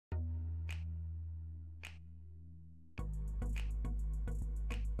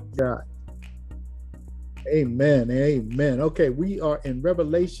God. Amen. Amen. Okay, we are in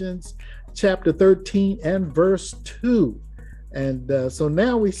Revelations chapter 13 and verse 2. And so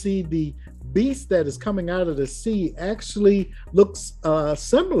now we see the beast that is coming out of the sea actually looks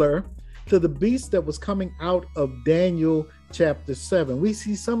similar to the beast that was coming out of Daniel chapter 7. We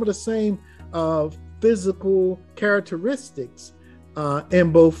see some of the same physical characteristics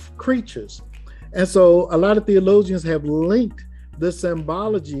in both creatures. And so a lot of theologians have linked the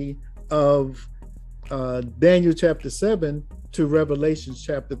symbology of Daniel chapter 7 to Revelation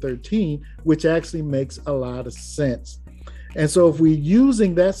chapter 13, which actually makes a lot of sense. And so if we're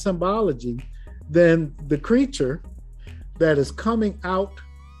using that symbology, then the creature that is coming out,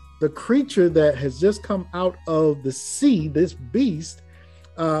 the creature that has just come out of the sea, this beast,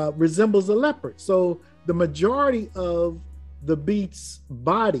 resembles a leopard. So the majority of the beast's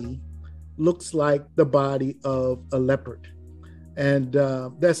body looks like the body of a leopard. And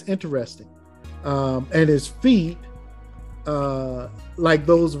that's interesting. And his feet like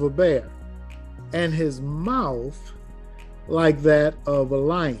those of a bear, and his mouth like that of a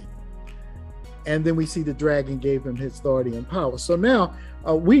lion. And then we see the dragon gave him his authority and power. So now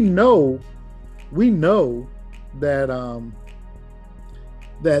we know that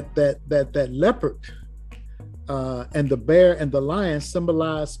that leopard and the bear and the lion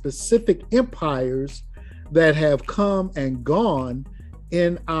symbolize specific empires that have come and gone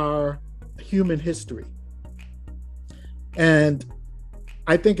in our human history. And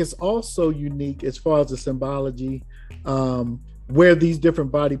I think it's also unique as far as the symbology, where these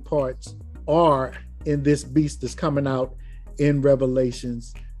different body parts are in this beast that's coming out in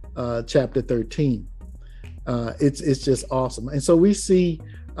Revelations chapter 13. It's just awesome. And so we see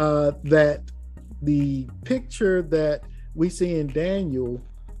that the picture that we see in Daniel,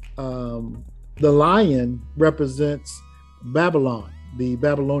 the lion represents Babylon, the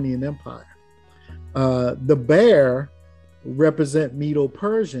Babylonian Empire. The bear represent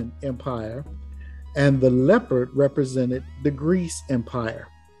Medo-Persian Empire, and the leopard represented the Greece Empire.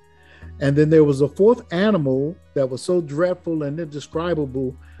 And then there was a fourth animal that was so dreadful and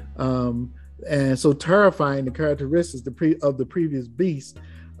indescribable and so terrifying, the characteristics of the previous beast.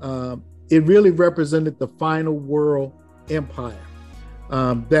 It really represented the final world empire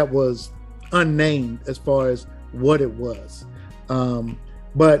that was unnamed as far as what it was.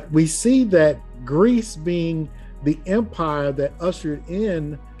 But we see that Greece being the empire that ushered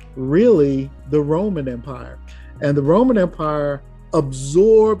in really the Roman Empire. And the Roman Empire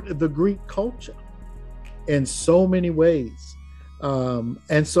absorbed the Greek culture in so many ways.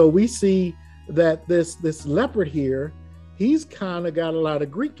 And so we see that this leopard here, he's kind of got a lot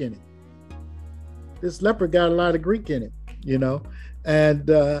of Greek in it. This leopard got a lot of Greek in it, you know, and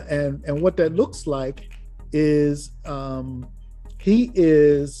what that looks like is he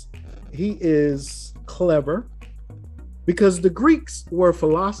is clever, because the Greeks were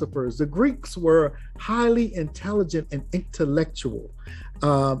philosophers. The Greeks were highly intelligent and intellectual.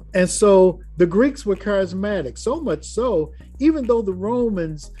 And so the Greeks were charismatic, so much so, even though the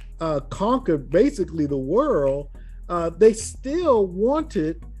Romans conquered basically the world, they still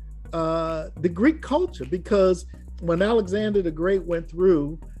wanted the Greek culture, because when Alexander the Great went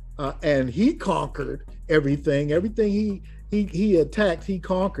through and he conquered everything he attacked, he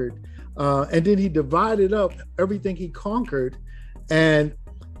conquered. And then he divided up everything he conquered. And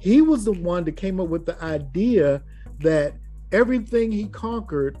he was the one that came up with the idea that everything he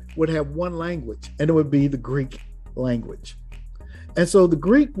conquered would have one language, and it would be the Greek language. And so the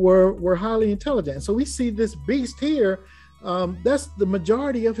Greek were highly intelligent. And so we see this beast here, that's the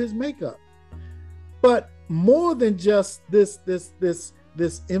majority of his makeup. But more than just this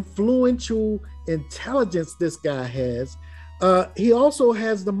influential intelligence this guy has, he also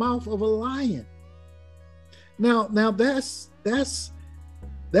has the mouth of a lion. Now that's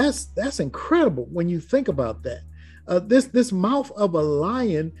incredible when you think about that. This mouth of a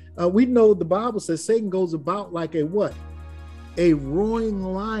lion, we know the Bible says Satan goes about like a what? A roaring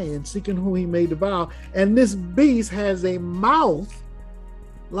lion, seeking whom he may devour. And this beast has a mouth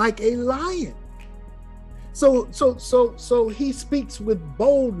like a lion. So he speaks with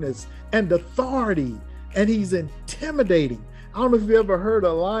boldness and authority, and he's intimidating. I don't know if you ever heard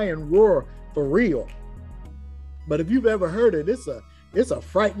a lion roar for real, but if you've ever heard it, it's a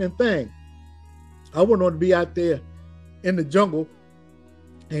frightening thing. I wouldn't want to be out there in the jungle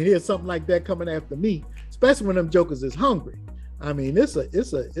and hear something like that coming after me, especially when them jokers is hungry. I mean, it's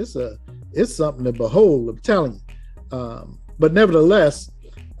something to behold, I'm telling you. But nevertheless,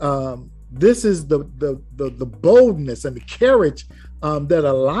 this is the boldness and the courage that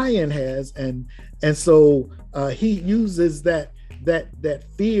a lion has, and so he uses that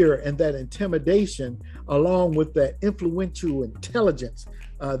fear and that intimidation along with that influential intelligence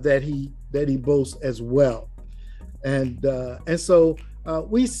that he boasts as well. And so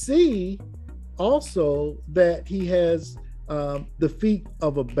we see also that he has the feet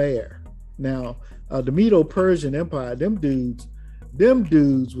of a bear. Now, the Medo-Persian Empire, them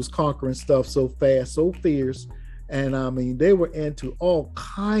dudes was conquering stuff so fast, so fierce, and I mean they were into all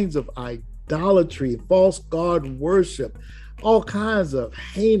kinds of idolatry, false god worship, all kinds of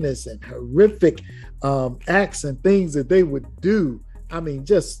heinous and horrific acts and things that they would do. I mean,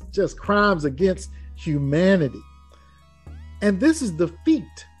 just crimes against humanity. And this is the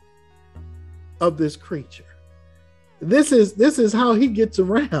feat of this creature. This is how he gets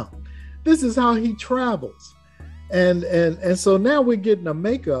around. This is how he travels. And so now we're getting a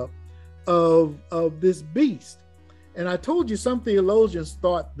makeup of this beast. And I told you some theologians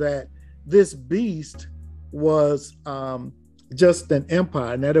thought that this beast was just an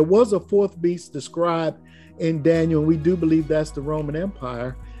empire. Now, there was a fourth beast described in Daniel, and we do believe that's the Roman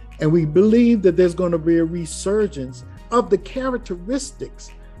Empire. And we believe that there's going to be a resurgence of the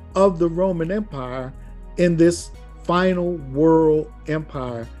characteristics of the Roman Empire in this final world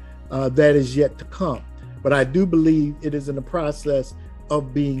empire that is yet to come. But I do believe it is in the process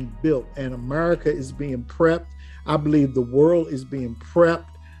of being built, and America is being prepped. I believe the world is being prepped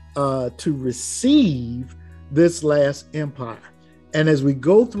to receive this last empire. And as we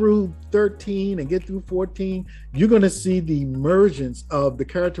go through 13 and get through 14, you're going to see the emergence of the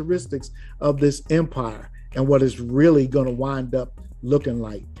characteristics of this empire and what it's really going to wind up looking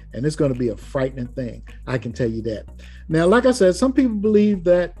like. And it's going to be a frightening thing, I can tell you that. Now, like I said, some people believe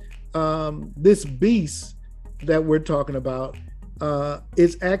that this beast that we're talking about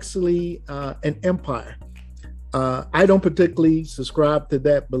is actually an empire. I don't particularly subscribe to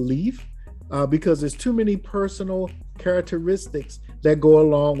that belief because there's too many personal characteristics that go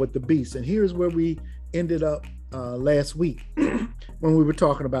along with the beast. And here's where we ended up last week when we were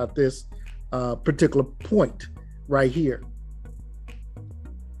talking about this particular point right here.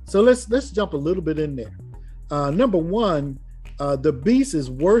 So let's jump a little bit in there. Number one, the beast is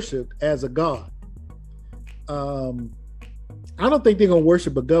worshipped as a god. I don't think they're gonna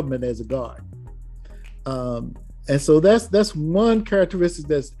worship a government as a god. And so that's one characteristic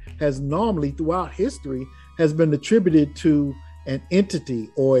that has normally throughout history has been attributed to an entity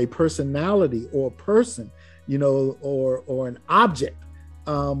or a personality or a person, you know, or an object,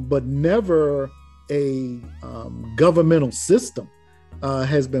 but never a governmental system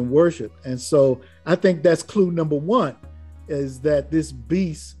has been worshipped. And so I think that's clue number one, is that this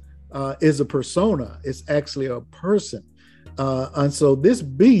beast is a persona. It's actually a person. And so this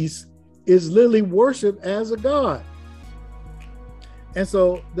beast is literally worshipped as a god. And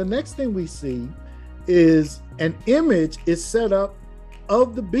so the next thing we see is an image is set up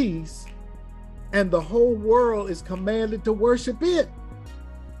of the beast, and the whole world is commanded to worship it.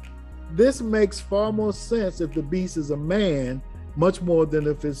 This makes far more sense if the beast is a man, much more than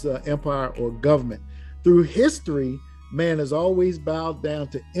if it's an empire or government. Through history, man has always bowed down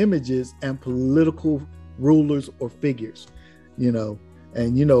to images and political rulers or figures, you know,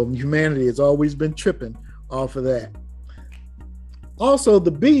 and you know, humanity has always been tripping off of that. Also,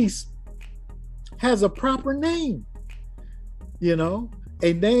 the beast has a proper name, you know,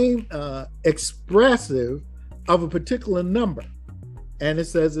 a name expressive of a particular number. And it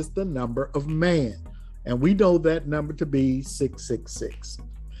says it's the number of man. And we know that number to be 666.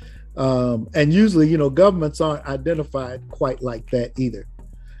 And usually, you know, governments aren't identified quite like that either.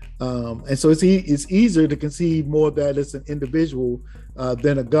 And so it's easier to conceive more that it's an individual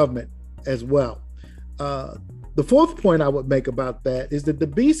than a government as well. The fourth point I would make about that is that the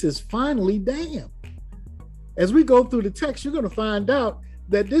beast is finally damned. As we go through the text, you're going to find out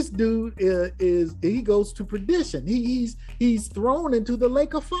that this dude he goes to perdition. He's thrown into the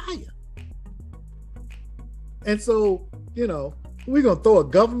lake of fire. And so, you know, we're going to throw a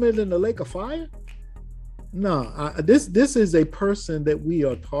government in the lake of fire? No, this is a person that we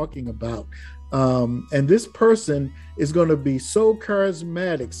are talking about. And this person is going to be so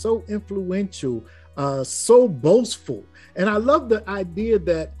charismatic, so influential, so boastful. And I love the idea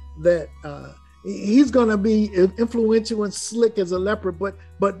that he's going to be influential and slick as a leopard,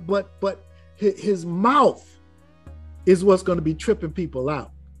 but his mouth is what's going to be tripping people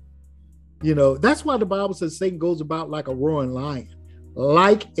out. You know, that's why the Bible says Satan goes about like a roaring lion,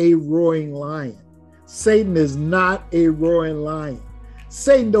 like a roaring lion. Satan is not a roaring lion.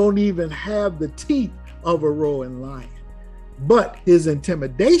 Satan don't even have the teeth of a roaring lion, but his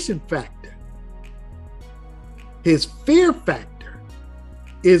intimidation factor, his fear factor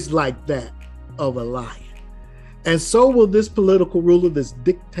is like that of a lion. And so will this political ruler, this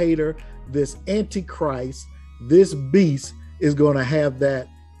dictator, this antichrist, this beast is going to have that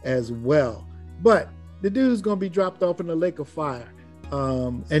as well. But the dude's going to be dropped off in the lake of fire.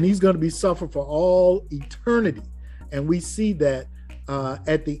 And he's going to be suffering for all eternity. And we see that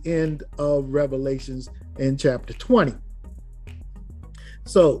at the end of Revelations in chapter 20.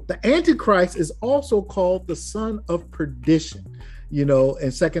 So the Antichrist is also called the son of perdition, in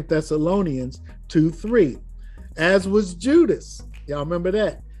 2 Thessalonians 2:3, as was Judas. Y'all remember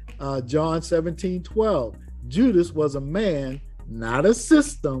that? John 17:12. Judas was a man, not a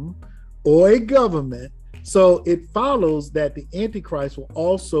system or a government. So it follows that the Antichrist will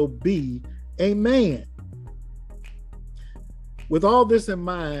also be a man. With all this in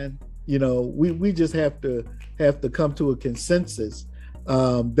mind, we just have to come to a consensus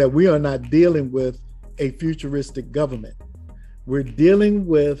that we are not dealing with a futuristic government. We're dealing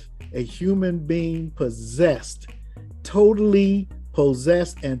with a human being totally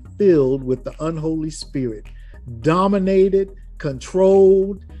possessed and filled with the unholy spirit, dominated,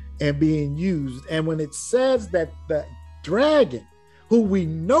 controlled, and being used. And when it says that the dragon, who we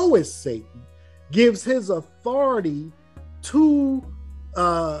know is Satan, gives his authority to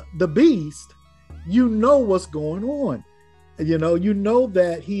the beast, you know what's going on. You know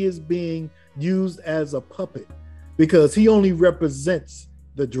that he is being used as a puppet because he only represents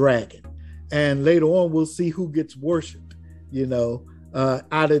the dragon. And later on, we'll see who gets worshiped,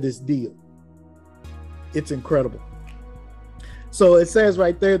 out of this deal. It's incredible. So it says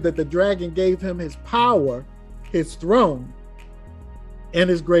right there that the dragon gave him his power, his throne, and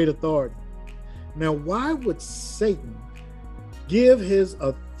his great authority. Now, why would Satan give his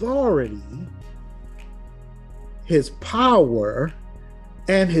authority, his power,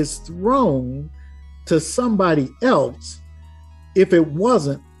 and his throne to somebody else if it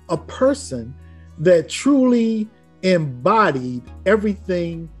wasn't a person that truly embodied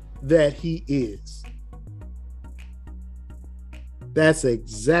everything that he is? That's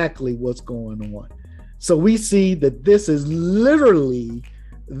exactly what's going on. So we see that this is literally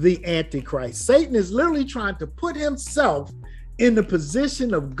the Antichrist. Satan is literally trying to put himself in the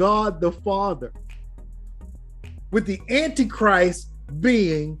position of God the Father, with the Antichrist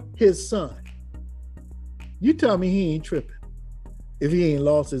being his son. You tell me he ain't tripping if he ain't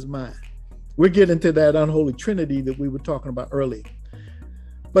lost his mind. We're getting to that unholy trinity that we were talking about earlier.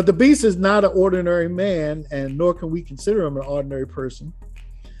 But the beast is not an ordinary man, and nor can we consider him an ordinary person.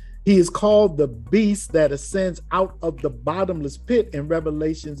 He is called the beast that ascends out of the bottomless pit in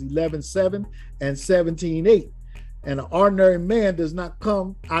Revelations 11:7 and 17:8. And an ordinary man does not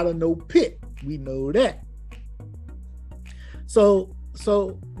come out of no pit. We know that. So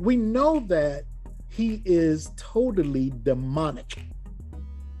we know that he is totally demonic.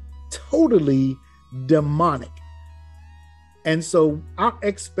 Totally demonic. And so our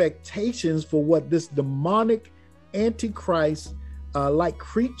expectations for what this demonic Antichrist like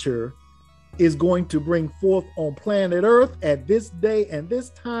creature is going to bring forth on planet Earth at this day and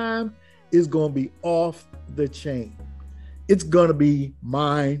this time is going to be off the chain. It's going to be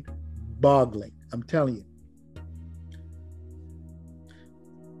mind-boggling. I'm telling you.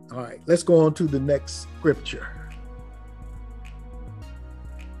 All right, let's go on to the next scripture.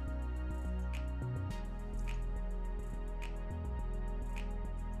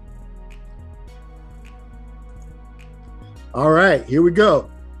 All right, here we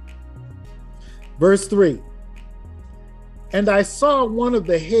go. Verse 3. And I saw one of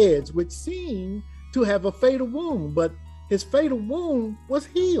the heads which seemed to have a fatal wound, but his fatal wound was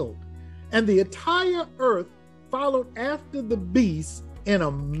healed. And the entire earth followed after the beast in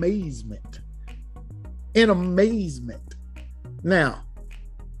amazement. In amazement. Now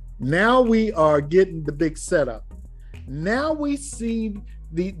we are getting the big setup. Now we see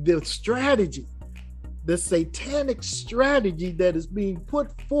the strategy, the satanic strategy that is being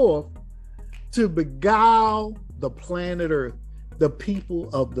put forth to beguile the planet Earth, the people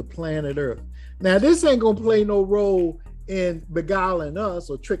of the planet Earth. Now, this ain't gonna play no role in beguiling us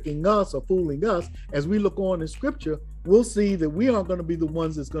or tricking us or fooling us. As we look on in scripture, we'll see that we aren't gonna be the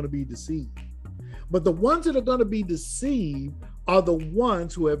ones that's gonna be deceived. But the ones that are gonna be deceived are the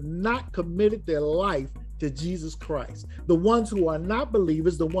ones who have not committed their life to Jesus Christ. The ones who are not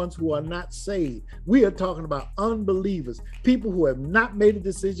believers, the ones who are not saved. We are talking about unbelievers. People who have not made a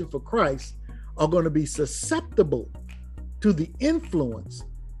decision for Christ are going to be susceptible to the influence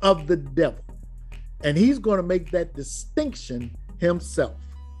of the devil. And he's going to make that distinction himself.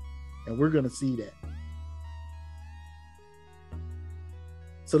 And we're going to see that.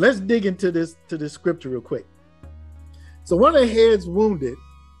 So let's dig into this scripture real quick. So one of the heads wounded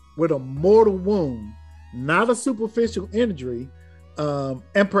with a mortal wound, not a superficial injury.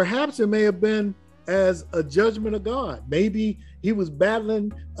 And perhaps it may have been as a judgment of God. Maybe he was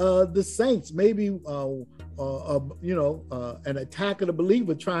battling the saints. Maybe an attack of the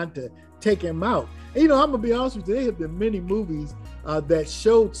believer trying to take him out. And, I'm gonna be honest with you, there have been many movies that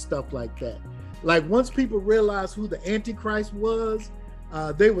showed stuff like that. Like once people realized who the Antichrist was,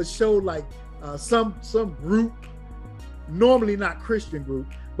 they would show like some group, normally not Christian group,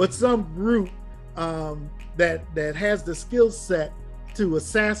 but some group that has the skill set to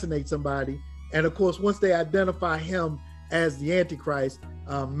assassinate somebody. And of course, once they identify him as the Antichrist,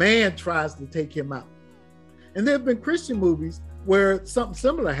 man tries to take him out. And there have been Christian movies where something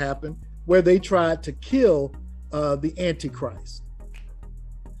similar happened, where they tried to kill the Antichrist.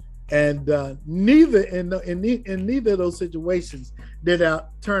 And neither in neither of those situations did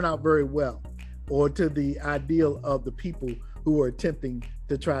turn out very well, or to the ideal of the people who were attempting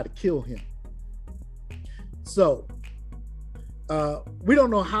to try to kill him. So we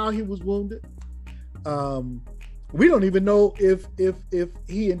don't know how he was wounded. We don't even know if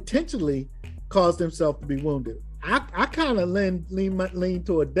he intentionally caused himself to be wounded. I kind of lean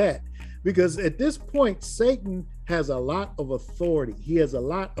toward that, because at this point, Satan has a lot of authority. He has a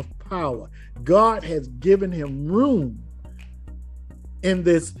lot of power. God has given him room in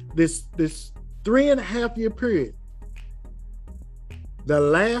this 3.5 year period, the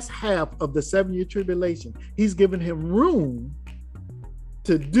last half of the 7-year tribulation. He's given him room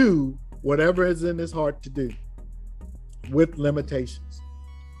to do whatever is in his heart to do, with limitations.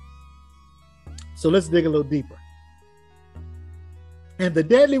 So let's dig a little deeper. And the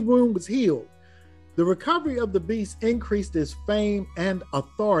deadly wound was healed. The recovery of the beast increased his fame and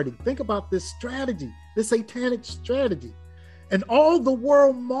authority. Think about this strategy, this satanic strategy. And all the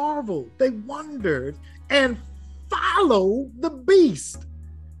world marveled. They wondered and followed the beast.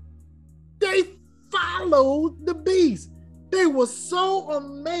 They followed the beast. They were so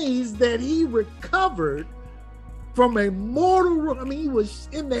amazed that he recovered from a mortal wound. I mean, he was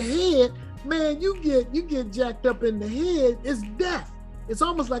in the head. Man, you get jacked up in the head, it's death. It's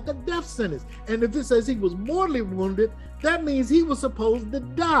almost like a death sentence. And if it says he was mortally wounded, that means he was supposed to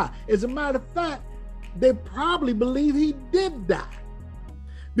die. As a matter of fact, they probably believe he did die,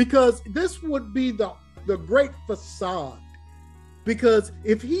 because this would be the great facade. Because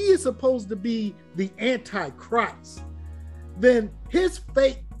if he is supposed to be the Antichrist, then his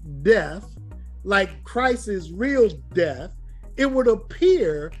fake death, like Christ's real death, it would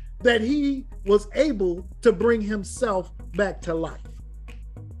appear that he was able to bring himself back to life.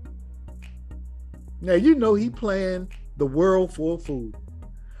 Now, he planned the world for a fool,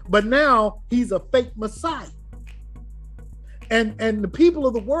 but now he's a fake Messiah. And the people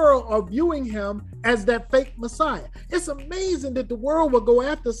of the world are viewing him as that fake Messiah. It's amazing that the world will go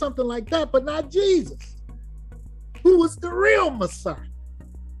after something like that, but not Jesus, who was the real Messiah.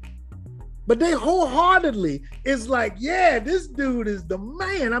 But they wholeheartedly is like, yeah, this dude is the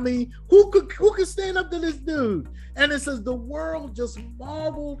man. I mean, who could stand up to this dude? And it says the world just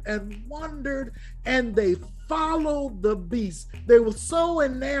marveled and wondered, and they followed the beast. They were so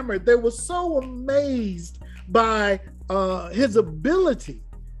enamored. They were so amazed by his ability.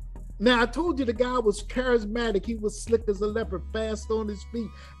 Now, I told you the guy was charismatic. He was slick as a leopard, fast on his feet.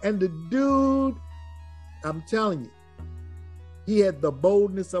 And the dude, I'm telling you, he had the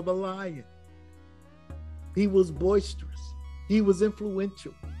boldness of a lion. He was boisterous. He was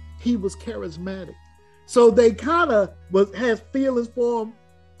influential. He was charismatic. So they kind of had feelings for him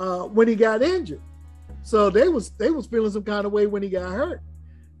when he got injured. So they was feeling some kind of way when he got hurt.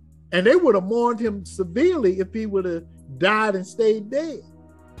 And they would have mourned him severely if he would have died and stayed dead.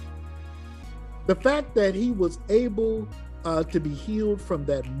 The fact that he was able to be healed from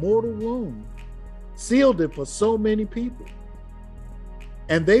that mortal wound sealed it for so many people.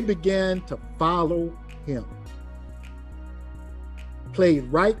 And they began to follow him. Played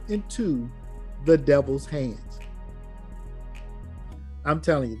right into the devil's hands. I'm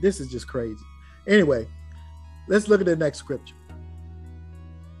telling you, this is just crazy. Anyway, let's look at the next scripture.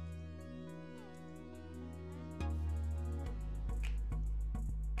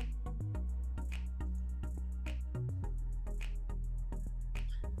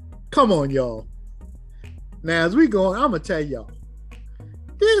 Come on, y'all. Now, as we go on, I'm going to tell y'all,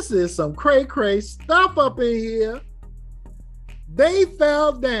 this is some cray-cray stuff up in here. They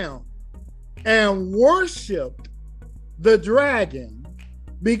fell down and worshiped the dragon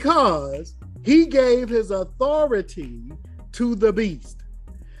because he gave his authority to the beast.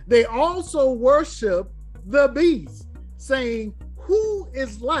 They also worshiped the beast, saying, who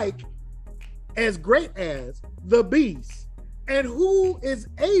is like as great as the beast? And who is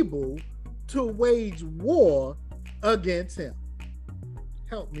able to wage war against him?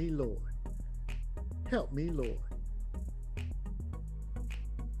 Help me, Lord. Help me, Lord.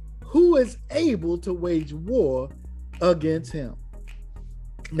 Who is able to wage war against him?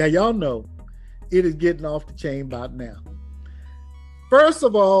 Now, y'all know it is getting off the chain about now. First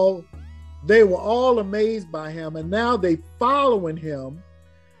of all, they were all amazed by him, and now they following him,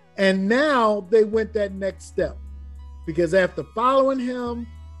 and now they went that next step. Because after following him,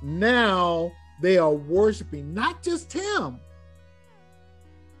 now they are worshiping not just him,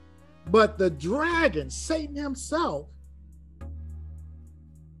 but the dragon, Satan himself,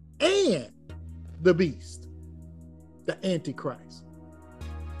 and the beast, the Antichrist.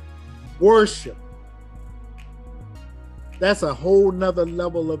 Worship. That's a whole nother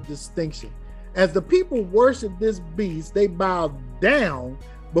level of distinction. As the people worship this beast, they bow down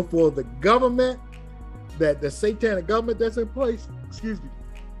before the government, that the satanic government that's in place. Excuse me.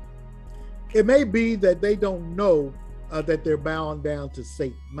 It may be that they don't know that they're bowing down to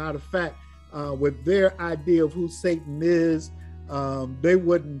Satan. Matter of fact, with their idea of who Satan is, they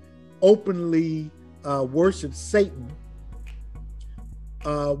wouldn't openly worship Satan,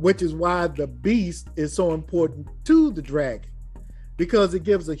 which is why the beast is so important to the dragon, because it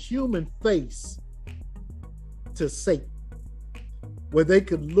gives a human face to Satan, where they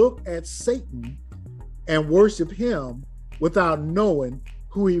could look at Satan and worship him without knowing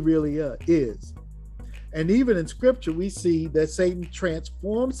who he really is. And even in scripture, we see that Satan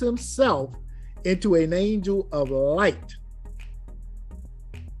transforms himself into an angel of light.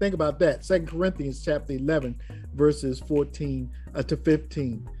 Think about that. 2 Corinthians chapter 11, verses 14 to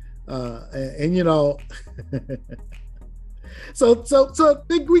 15. And you know, so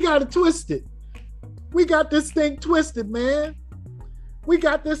we got it twisted. We got this thing twisted, man. We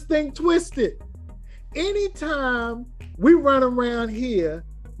got this thing twisted. Anytime we run around here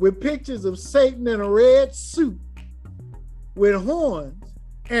with pictures of Satan in a red suit with horns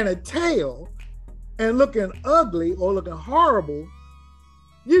and a tail and looking ugly or looking horrible,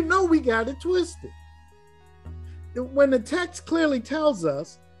 you know we got it twisted. When the text clearly tells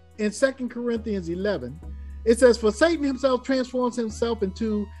us in 2 Corinthians 11, it says, "For Satan himself transforms himself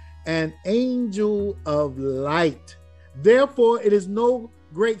into an angel of light. Therefore, it is no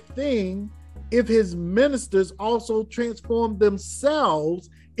great thing if his ministers also transform themselves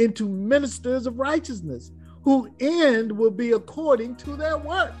into ministers of righteousness, whose end will be according to their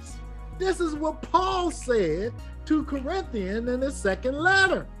works." This is what Paul said to Corinthians in his second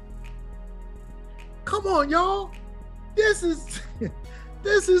letter. Come on, y'all. This is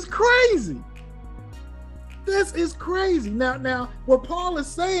crazy. This is crazy. Now, what Paul is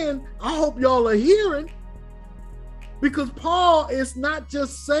saying, I hope y'all are hearing, because Paul is not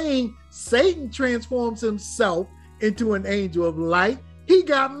just saying Satan transforms himself into an angel of light. He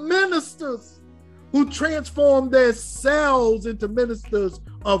got ministers who transform themselves into ministers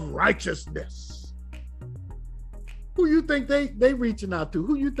of righteousness. Who you think they reaching out to?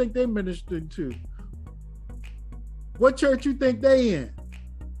 Who you think they ministering to? What church you think they in?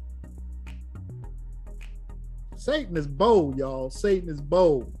 Satan is bold, y'all. Satan is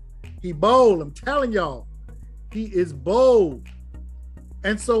bold. He bold, I'm telling y'all. He is bold.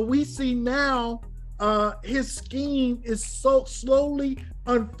 And so we see now his scheme is so slowly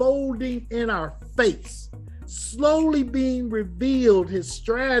unfolding in our face, slowly being revealed, his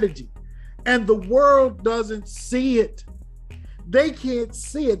strategy. And the world doesn't see it. They can't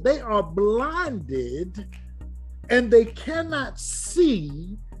see it. They are blinded and they cannot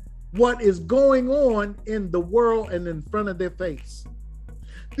see what is going on in the world and in front of their face.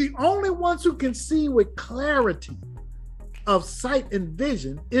 The only ones who can see with clarity of sight and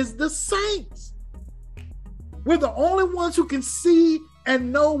vision is the saints. We're the only ones who can see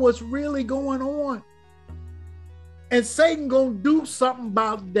and know what's really going on. And Satan gonna do something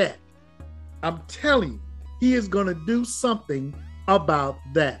about that. I'm telling you, he is gonna do something about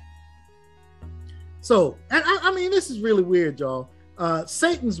that. So, and I mean, this is really weird, y'all.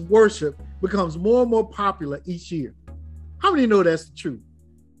 Satan's worship becomes more and more popular each year. How many know that's the truth?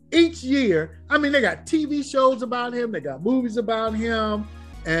 Each year, I mean, they got TV shows about him, they got movies about him,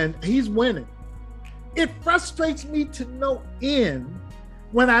 and he's winning. It frustrates me to no end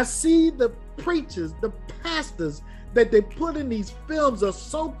when I see the preachers, the pastors that they put in these films are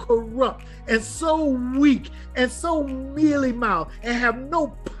so corrupt and so weak and so mealy-mouthed and have no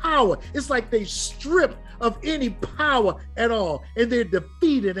power. It's like they stripped of any power at all, and they're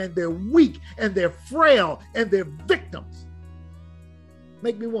defeated and they're weak and they're frail and they're victims.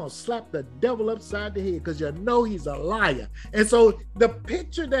 make me want to slap the devil upside the head, because you know he's a liar. And so the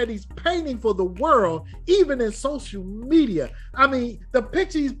picture that he's painting for the world, even in social media, I mean, the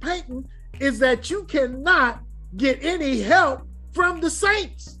picture he's painting is that you cannot get any help from the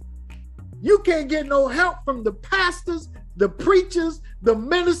saints. You can't get no help from the pastors, the preachers, the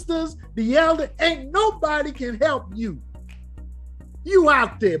ministers, the elders. Ain't nobody can help you. You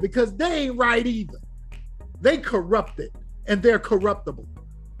out there, because they ain't right either. They corrupted and they're corruptible.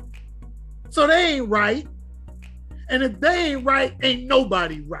 So they ain't right. And if they ain't right, ain't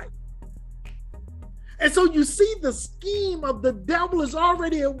nobody right. And so you see the scheme of the devil is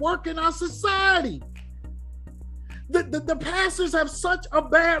already at work in our society. The pastors have such a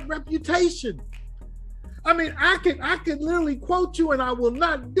bad reputation. I mean, I could literally quote you, and I will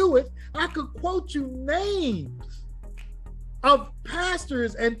not do it. I could quote you names of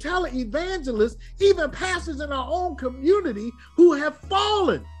pastors and televangelists, even pastors in our own community, who have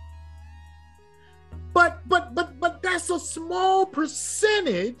fallen. But that's a small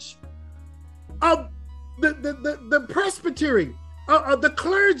percentage of the presbytery, the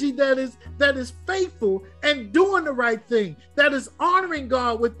clergy that is faithful and doing the right thing, that is honoring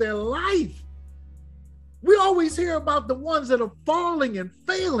God with their life. We always hear about the ones that are falling and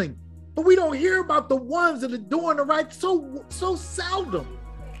failing, but we don't hear about the ones that are doing the right. So seldom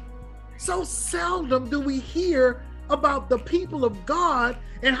do we hear about the people of God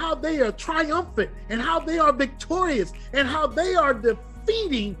and how they are triumphant and how they are victorious and how they are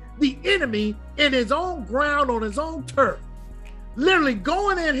defeating the enemy in his own ground, on his own turf, literally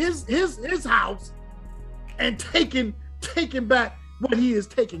going in his house and taking back what he is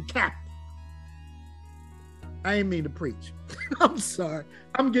taking captive. I ain't mean to preach. I'm sorry.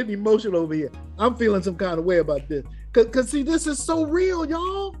 I'm getting emotional over here. I'm feeling some kind of way about this. Cause see, this is so real,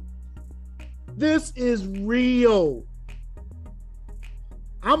 y'all. This is real.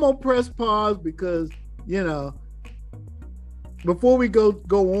 I'm gonna press pause because, before we go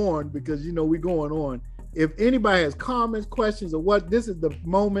on, because we're going on. If anybody has comments, questions, or what, this is the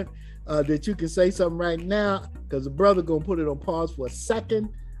moment that you can say something right now, because the brother gonna put it on pause for a second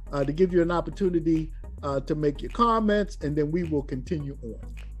to give you an opportunity to make your comments, and then we will continue on.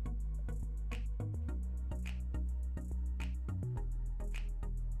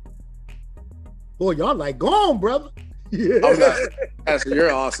 Boy, y'all like, go on, brother. Yeah. Pastor,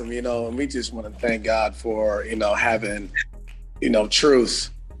 you're awesome, and we just want to thank God for, having,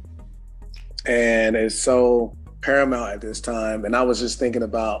 truth. And it's so paramount at this time. And I was just thinking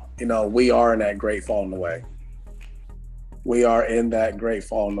about, we are in that great falling away. We are in that great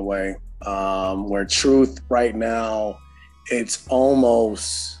falling away, where truth right now, it's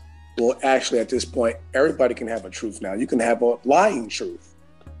almost, well, actually at this point, everybody can have a truth now. You can have a lying truth.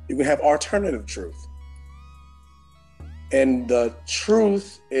 You can have alternative truth. And the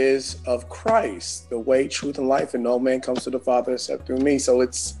truth is of Christ, the way, truth, and life, and no man comes to the Father except through me. So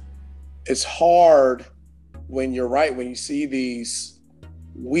it's hard when you're right, when you see these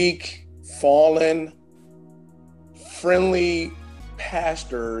weak, fallen, friendly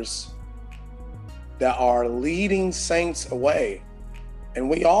pastors that are leading saints away. And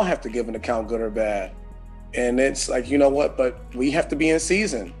we all have to give an account, good or bad. And it's like, you know what, but we have to be in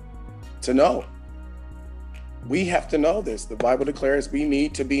season to know. We have to know this. The Bible declares we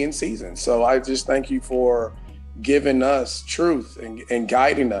need to be in season. So I just thank you for giving us truth and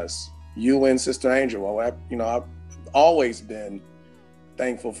guiding us, you and Sister Angel. Well, I've always been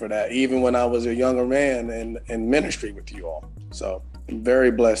thankful for that, even when I was a younger man in ministry with you all. So I'm very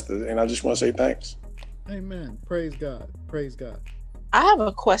blessed, and I just want to say thanks. Amen. Praise God. Praise God. I have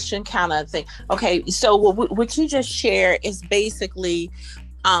a question kind of thing. Okay, so what you just shared is basically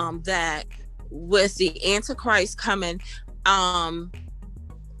that with the Antichrist coming,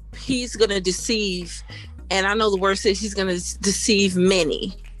 he's going to deceive, and I know the word says he's going to deceive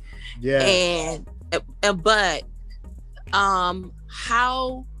many. Yeah. But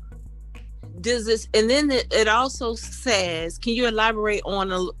how does this, and then it also says, can you elaborate on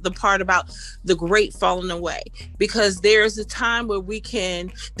the part about the great falling away? Because there's a time where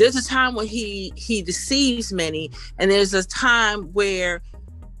there's a time when he deceives many, and there's a time where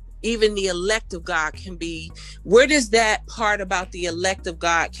even the elect of God can be. Where does that part about the elect of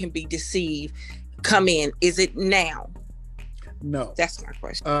God can be deceived come in? Is it now? No. That's my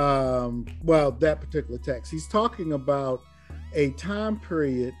question. Well, that particular text, he's talking about a time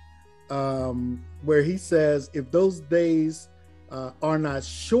period where he says, if those days are not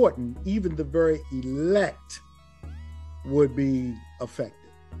shortened, even the very elect would be affected.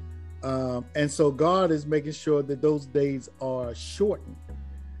 And so God is making sure that those days are shortened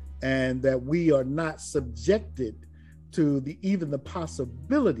and that we are not subjected to even the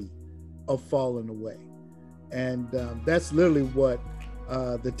possibility of falling away. And that's literally what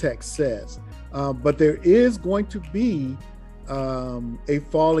the text says. But there is going to be a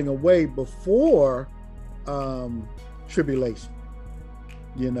falling away before tribulation,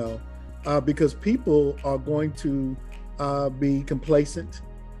 because people are going to be complacent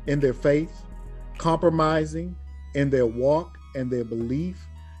in their faith, compromising in their walk and their belief,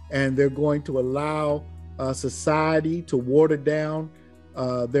 and they're going to allow society to water down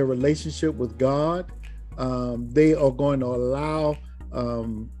their relationship with God. They are going to allow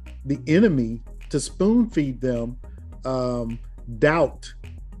the enemy to spoon feed them doubt,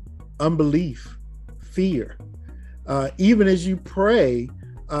 unbelief, fear. Even as you pray,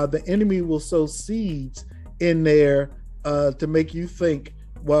 the enemy will sow seeds in there to make you think,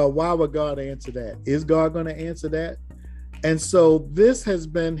 well, why would God answer that? Is God going to answer that? And so this has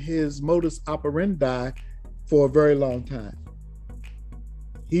been his modus operandi for a very long time.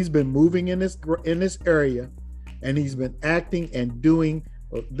 He's been moving in this area, and he's been acting and doing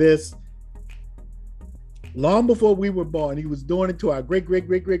this long before we were born. He was doing it to our great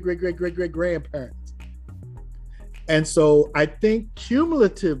grandparents. And so I think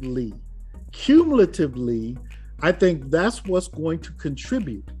cumulatively, I think that's what's going to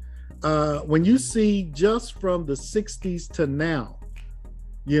contribute. When you see just from the 60s to now,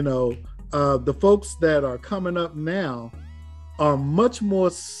 the folks that are coming up now are much more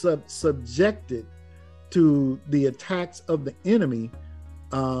subjected to the attacks of the enemy.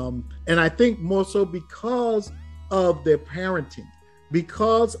 And I think more so because of their parenting,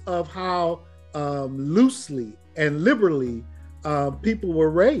 because of how loosely and liberally people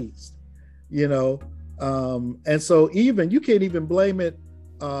were raised, and so even you can't even blame it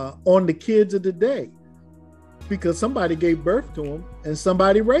on the kids of today, because somebody gave birth to them and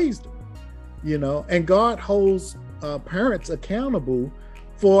somebody raised them, and God holds parents accountable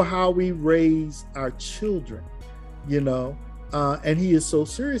for how we raise our children, and he is so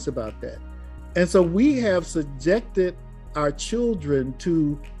serious about that. And so we have subjected our children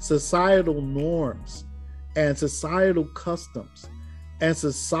to societal norms and societal customs and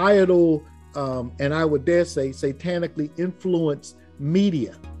societal, and I would dare say satanically influenced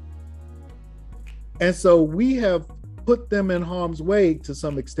media. And so we have put them in harm's way to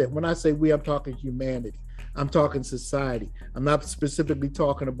some extent. When I say we, I'm talking humanity. I'm talking society. I'm not specifically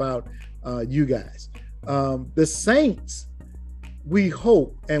talking about you guys. The saints, we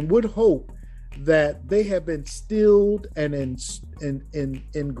hope and would hope that they have instilled and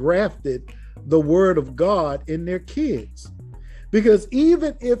engrafted the word of God in their kids. Because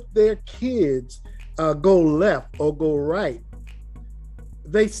even if their kids go left or go right,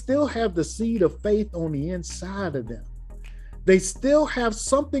 they still have the seed of faith on the inside of them. They still have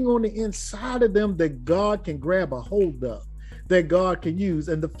something on the inside of them that God can grab a hold of, that God can use.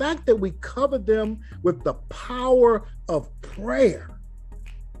 And the fact that we cover them with the power of prayer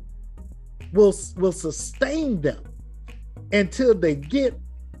will sustain them until they get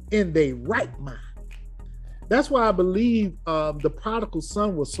in their right mind. That's why I believe the prodigal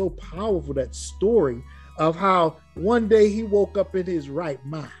son was so powerful, that story of how one day he woke up in his right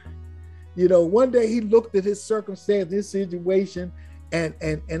mind. One day he looked at his circumstance, his situation,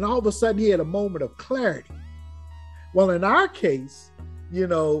 and all of a sudden he had a moment of clarity. Well, in our case,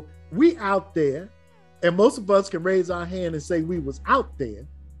 we out there, and most of us can raise our hand and say we was out there.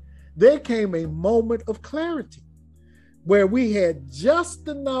 There came a moment of clarity where we had just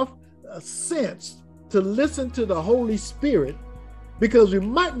enough sense to listen to the Holy Spirit, because we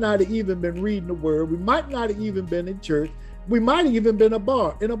might not have even been reading the word. We might not have even been in church. We might have even been in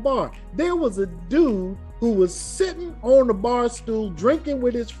a bar. There was a dude who was sitting on the bar stool drinking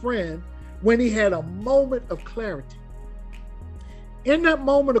with his friend when he had a moment of clarity. In that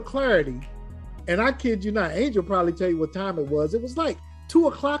moment of clarity, and I kid you not, Angel probably tell you what time it was. It was like 2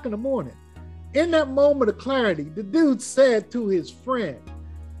 o'clock in the morning. In that moment of clarity, the dude said to his friend,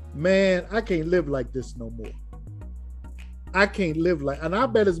 "Man, I can't live like this no more. I can't live like," and I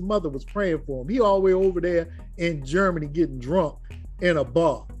bet his mother was praying for him. He all the way over there in Germany getting drunk in a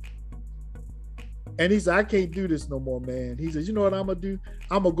bar. And he said, "I can't do this no more, man." He says, "You know what I'm gonna do?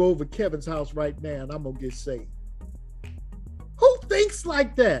 I'm gonna go over to Kevin's house right now and I'm gonna get saved." Who thinks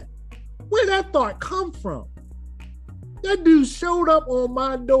like that? Where'd that thought come from? That dude showed up on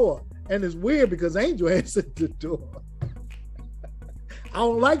my door. And it's weird because Angel answered the door. I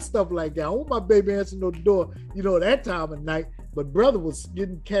don't like stuff like that. I want my baby answering the door, that time of night. But brother was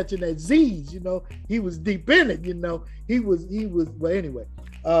catching that Z's, he was deep in it, he was, well, anyway.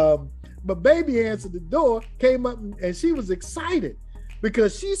 But baby answered the door, came up, and she was excited.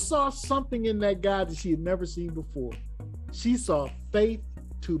 because she saw something in that guy that she had never seen before. She saw faith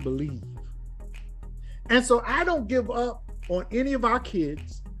to believe. And so I don't give up on any of our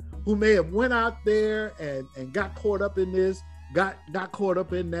kids who may have went out there and got caught up in this, got caught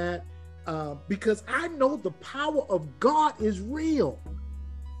up in that, because I know the power of God is real.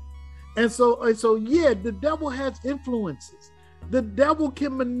 And so yeah, the devil has influences. The devil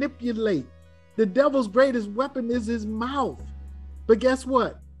can manipulate. The devil's greatest weapon is his mouth. But guess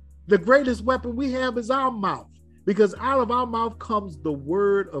what? The greatest weapon we have is our mouth, because out of our mouth comes the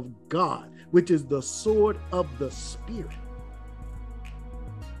word of God, which is the sword of the Spirit.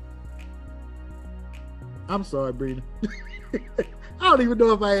 I'm sorry, Brina. I don't even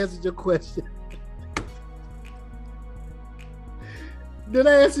know if I answered your question. Did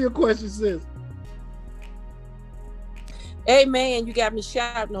I answer your question, sis? Hey, man, you got me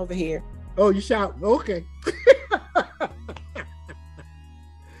shouting over here. Oh, you shouting? Okay.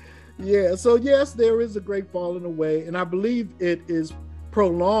 Yeah, so yes, there is a great falling away, and I believe it is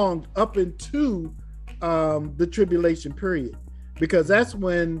prolonged up into the tribulation period, because that's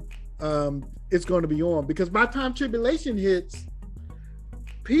when it's going to be on. Because by the time tribulation hits,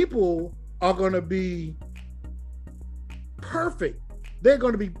 people are going to be perfect. They're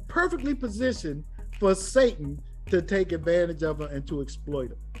going to be perfectly positioned for Satan to take advantage of them and to exploit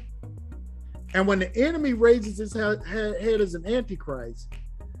them. And when the enemy raises his head as an antichrist,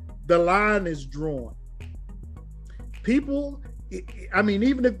 the line is drawn. People, I mean,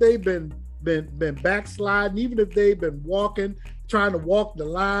 even if they've been backsliding, even if they've been trying to walk the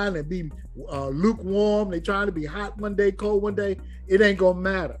line and be lukewarm, they're trying to be hot one day, cold one day, it ain't gonna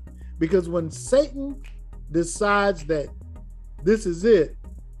matter. Because when Satan decides that this is it,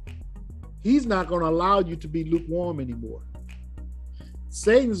 he's not gonna allow you to be lukewarm anymore.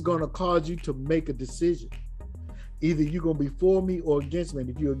 Satan's gonna cause you to make a decision. Either you're going to be for me or against me. And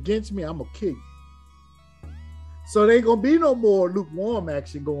if you're against me, I'm going to kill you. So there ain't going to be no more lukewarm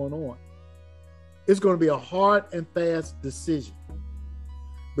action going on. It's going to be a hard and fast decision.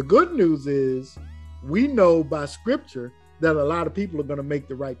 The good news is we know by scripture that a lot of people are going to make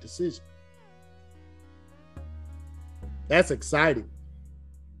the right decision. That's exciting.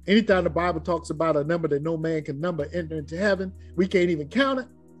 Anytime the Bible talks about a number that no man can number enter into heaven, we can't even count it.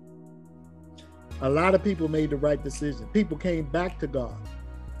 A lot of people made the right decision. People came back to God.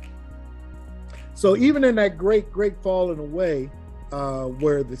 So even in that great falling away,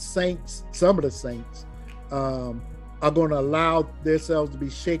 where the saints, some of the saints, are going to allow themselves to be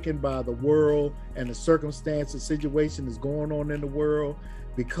shaken by the world and the circumstances, situation is going on in the world,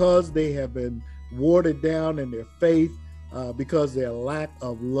 because they have been watered down in their faith, because their lack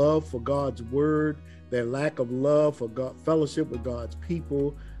of love for God's word, their lack of love for God, fellowship with God's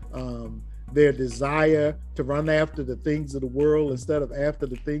people, their desire to run after the things of the world instead of after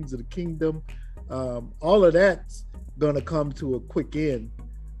the things of the kingdom. All of that's going to come to a quick end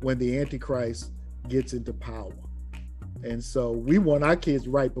when the Antichrist gets into power. And so we want our kids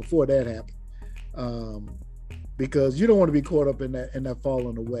right before that happens, because you don't want to be caught up in that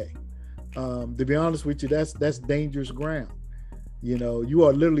falling away. To be honest with you, that's dangerous ground. You know, you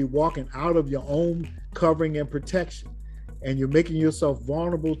are literally walking out of your own covering and protection, and you're making yourself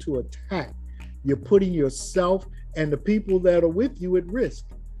vulnerable to attack. You're putting yourself and the people that are with you at risk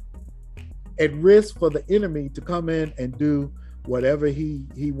for the enemy to come in and do whatever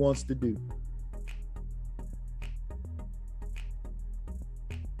he wants to do.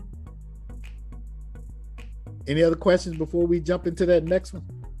 Any other questions before we jump into that next one?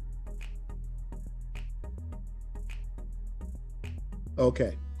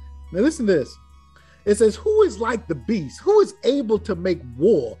 Okay. Now listen to this. It says, who is like the beast? Who is able to make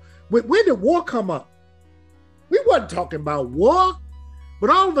war? When did war come up? We wasn't talking about war. But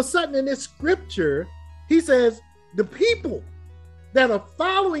all of a sudden in this scripture, he says, the people that are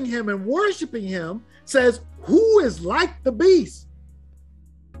following him and worshiping him says, who is like the beast?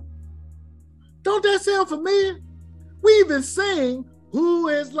 Don't that sound familiar? We even sing, who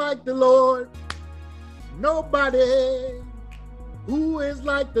is like the Lord? Nobody. Who is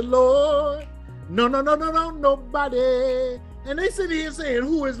like the Lord? No, nobody. And they sit here saying,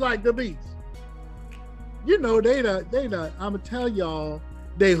 who is like the beast? You know, they done, I'm gonna tell y'all,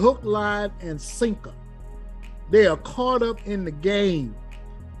 they hook, line, and sinker. They are caught up in the game,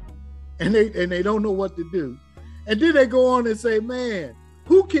 and they don't know what to do. And then they go on and say, man,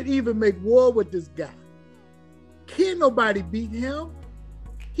 who can even make war with this guy? Can't nobody beat him.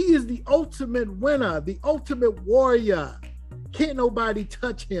 He is the ultimate winner, the ultimate warrior. Can't nobody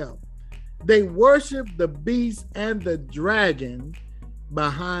touch him. They worship the beast and the dragon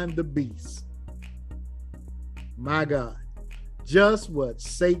behind the beast. My God. just what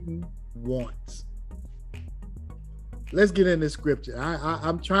Satan wants. Let's get in this scripture.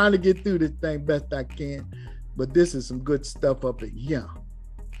 I'm trying to get through this thing best I can, but this is some good stuff up in here.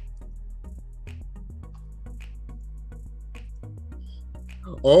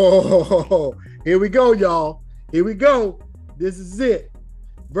 Oh, here we go, y'all. Here we go. This is it.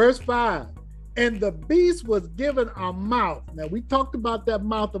 Verse 5. And the beast was given a mouth. Now, we talked about that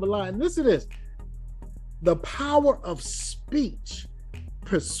mouth of a lion. Listen to this. The power of speech,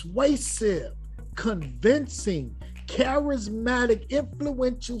 persuasive, convincing, charismatic,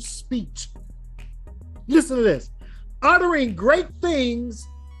 influential speech. Listen to this. Uttering great things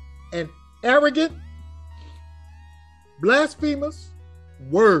and arrogant, blasphemous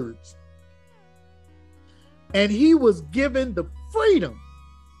words. And he was given the freedom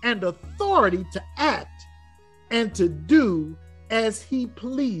and authority to act and to do as he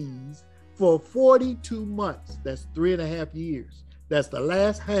pleased for 42 months. That's 3.5 years. That's the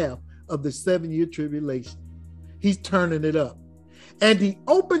last half of the 7-year tribulation. He's turning it up. And he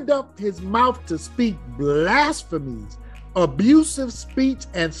opened up his mouth to speak blasphemies, abusive speech,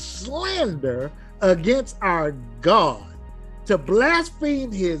 and slander against our God, to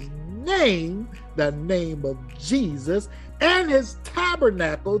blaspheme his name, the name of Jesus, and his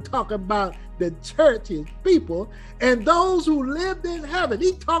tabernacle, talking about the church, his people, and those who lived in heaven.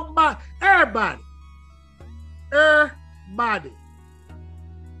 He talking about everybody. Everybody.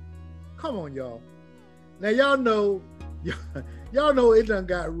 Come on, y'all. Now, y'all know it done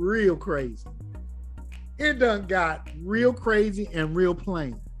got real crazy. It done got real crazy and real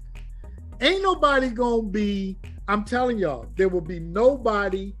plain. Ain't nobody gonna be, I'm telling y'all, there will be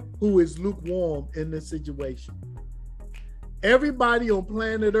nobody who is lukewarm in this situation. Everybody on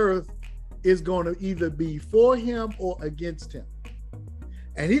planet Earth is going to either be for him or against him.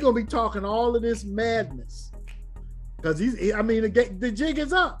 And he's going to be talking all of this madness. Because the jig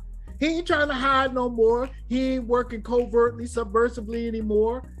is up. He ain't trying to hide no more. He ain't working covertly, subversively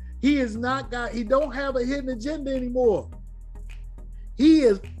anymore. He don't have a hidden agenda anymore. He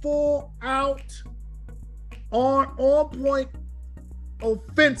is full out, on point,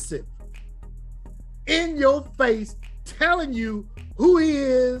 offensive, in your face, telling you who he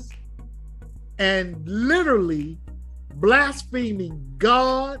is, and literally blaspheming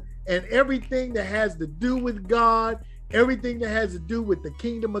God and everything that has to do with God, everything that has to do with the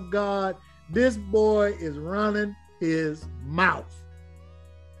kingdom of God. This boy is running his mouth.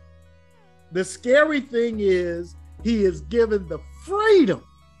 The scary thing is he is given the freedom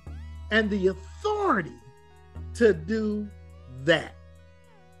and the authority to do that.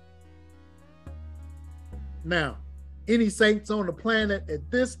 Now, any saints on the planet at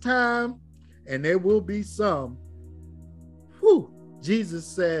this time, and there will be some, Jesus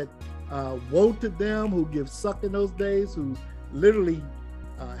said, woe to them who give suck in those days, who literally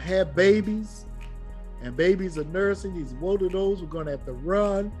have babies, and babies are nursing. He's woe to those who are going to have to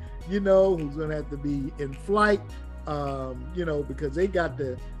run, who's going to have to be in flight, because they got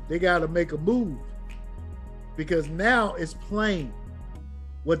to make a move. Because now it's plain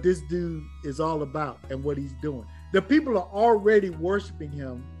what this dude is all about and what he's doing. The people are already worshiping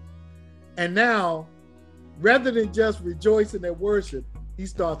him. And now, rather than just rejoicing at worship, he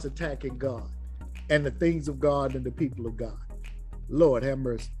starts attacking God and the things of God and the people of God. Lord, have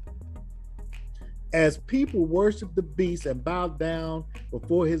mercy. As people worship the beast and bow down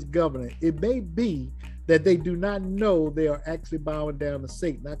before his governor, it may be that they do not know they are actually bowing down to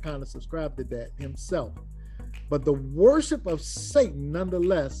Satan. I kind of subscribe to that himself. But the worship of Satan,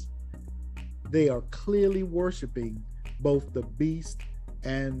 nonetheless, they are clearly worshiping both the beast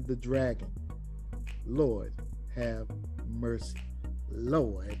and the dragon. Lord, have mercy.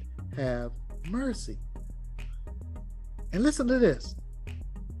 Lord, have mercy. And listen to this.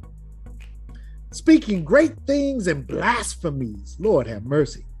 Speaking great things and blasphemies. Lord, have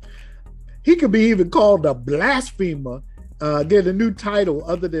mercy. He could be even called a blasphemer. Get a new title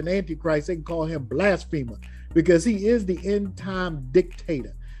other than Antichrist. They can call him blasphemer because he is the end time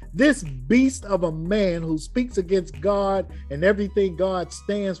dictator. This beast of a man who speaks against God and everything God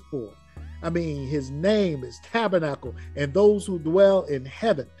stands for. I mean, his name is tabernacle and those who dwell in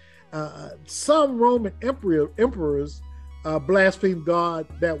heaven. Some Roman emperors blasphemed God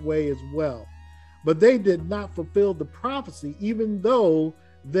that way as well. But they did not fulfill the prophecy, even though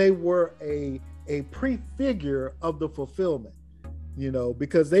they were a prefigure of the fulfillment,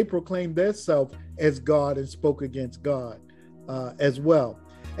 because they proclaimed themselves as God and spoke against God as well.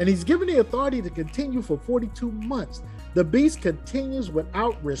 And he's given the authority to continue for 42 months. The beast continues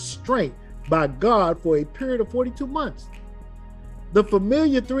without restraint by God for a period of 42 months. The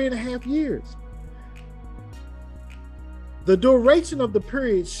familiar 3.5 years. The duration of the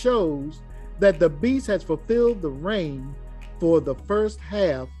period shows that the beast has fulfilled the reign for the first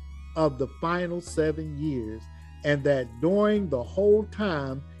half of the final 7 years, and that during the whole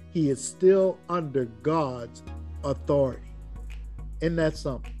time he is still under God's authority. Isn't that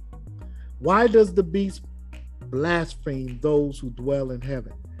something? Why does the beast blaspheme those who dwell in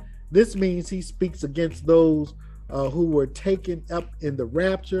heaven? This means he speaks against those who were taken up in the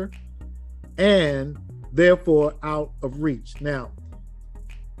rapture and therefore out of reach. Now,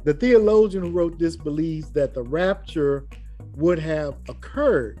 the theologian who wrote this believes that the rapture would have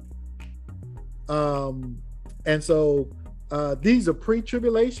occurred. And so these are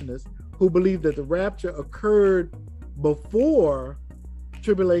pre-tribulationists who believe that the rapture occurred before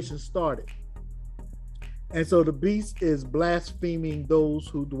tribulation started. And so the beast is blaspheming those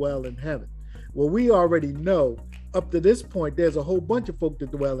who dwell in heaven. Well, we already know up to this point, there's a whole bunch of folk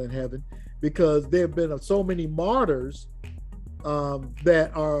that dwell in heaven, because there have been so many martyrs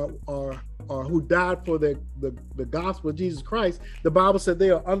that are who died for the gospel of Jesus Christ. The Bible said they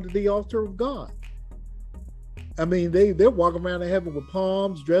are under the altar of God. I mean, they're walking around in heaven with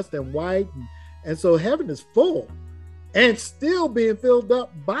palms, dressed in white, and so heaven is full and still being filled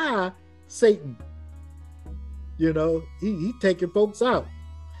up by Satan. You know, he taking folks out.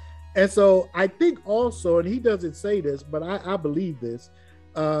 And so I think also, and he doesn't say this, but I believe this,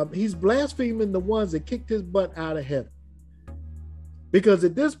 he's blaspheming the ones that kicked his butt out of heaven. Because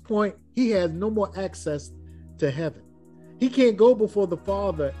at this point, he has no more access to heaven. He can't go before the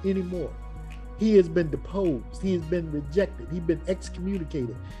Father anymore. He has been deposed. He has been rejected. He's been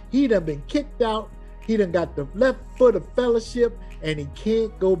excommunicated. He done been kicked out. He done got the left foot of fellowship, and he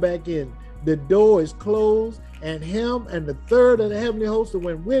can't go back in. The door is closed, and him and the third of the heavenly host that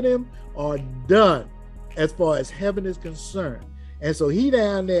went with him are done as far as heaven is concerned. And so he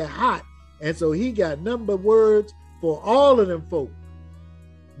down there hot, and so he got nothing but words for all of them folk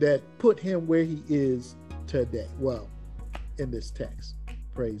that put him where he is today. Well, in this text,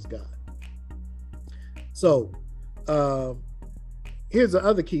 praise God. So here's the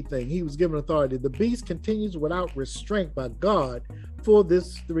other key thing. He was given authority. The beast continues without restraint by God for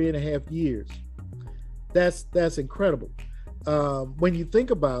this 3.5 years. That's incredible. When you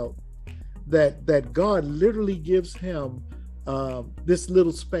think about that God literally gives him this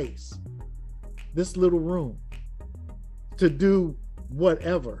little space, this little room to do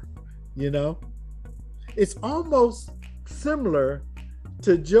whatever, you know. It's almost similar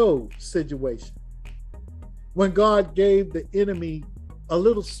to Job's situation, when God gave the enemy a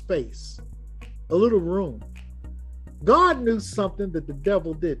little space, a little room. God knew something that the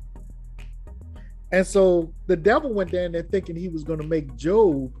devil didn't. And so the devil went down there thinking he was going to make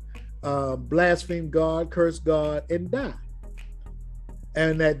Job blaspheme God, curse God, and die.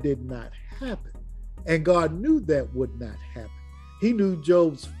 And that did not happen. And God knew that would not happen. He knew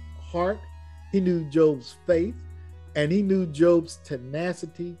Job's heart, he knew Job's faith, and he knew Job's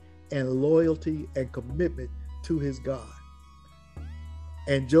tenacity and loyalty and commitment to his God.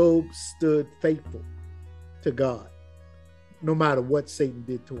 And Job stood faithful to God, no matter what Satan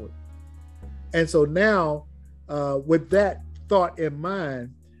did to him. And so now, with that thought in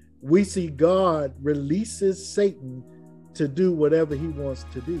mind, we see God releases Satan to do whatever he wants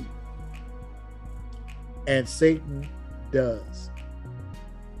to do. And Satan does.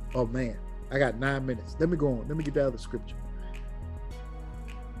 Oh man, I got 9 minutes. Let me go on. Let me get the other scripture.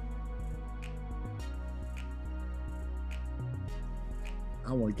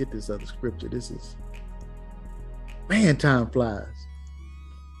 I want to get this other scripture. This is, man, time flies.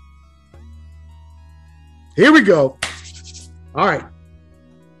 Here we go. All right.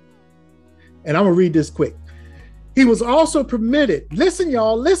 And I'm going to read this quick. He was also permitted, listen,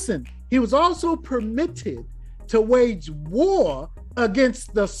 y'all, listen. He was also permitted to wage war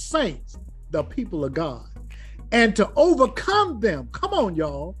against the saints, the people of God, and to overcome them. Come on,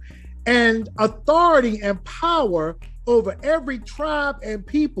 y'all. And authority and power over every tribe and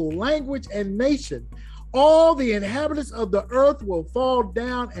people, language and nation. All the inhabitants of the earth will fall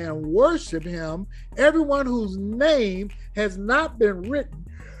down and worship him. Everyone whose name has not been written,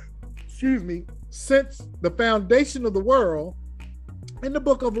 since the foundation of the world in the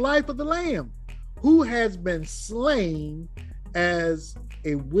book of life of the Lamb, who has been slain as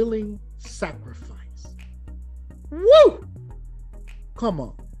a willing sacrifice. Woo! Come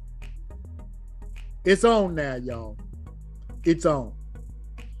on. It's on now, y'all. It's on.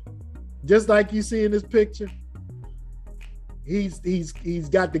 Just like you see in this picture, he's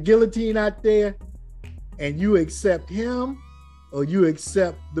got the guillotine out there, and you accept him or you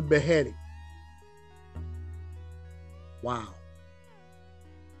accept the beheading. Wow.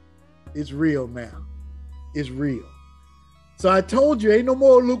 It's real now. It's real. So I told you, ain't no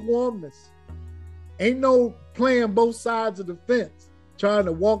more lukewarmness. Ain't no playing both sides of the fence, trying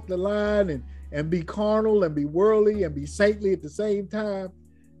to walk the line and be carnal and be worldly and be saintly at the same time.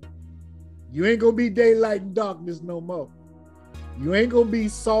 You ain't gonna be daylight and darkness no more. You ain't gonna be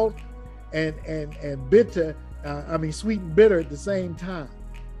salt and bitter, sweet and bitter at the same time.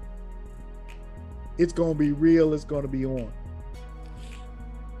 It's gonna be real, it's gonna be on.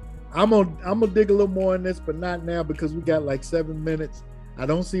 I'm gonna dig a little more in this, but not now because we got like 7 minutes. I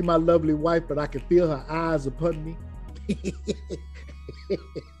don't see my lovely wife, but I can feel her eyes upon me.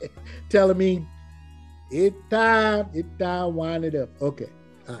 Telling me, it's time, wind it up. Okay.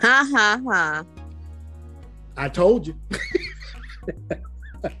 Ha. I told you.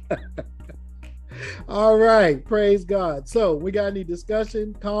 All right, praise God. So we got any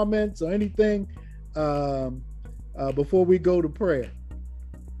discussion, comments, or anything before we go to prayer?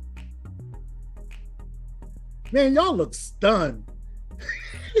 Man, y'all look stunned.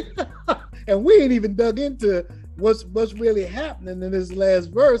 And we ain't even dug into what's really happening in this last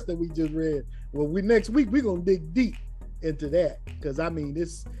verse that we just read. Well, next week we're gonna dig deep into that, because I mean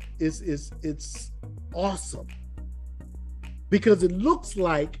it's awesome, because it looks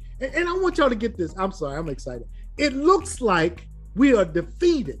like, and I want y'all to get this. I'm sorry, I'm excited. It looks like we are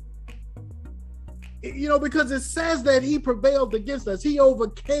defeated, you know, because it says that he prevailed against us, he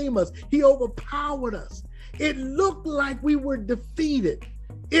overcame us, he overpowered us. It looked like we were defeated.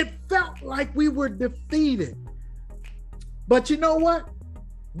 It felt like we were defeated. But you know what?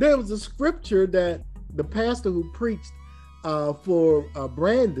 There was a scripture that the pastor who preached for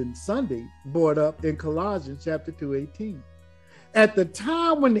Brandon Sunday brought up in Colossians chapter 2:18. At the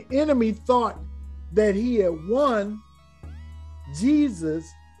time when the enemy thought that he had won, Jesus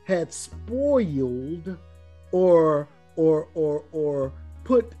had spoiled or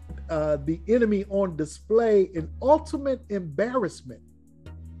put the enemy on display in ultimate embarrassment.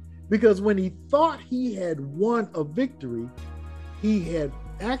 Because when he thought he had won a victory, he had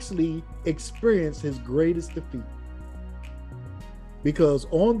actually experienced his greatest defeat. Because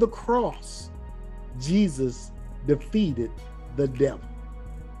on the cross, Jesus defeated the devil.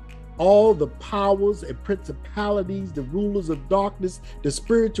 All the powers and principalities, the rulers of darkness, the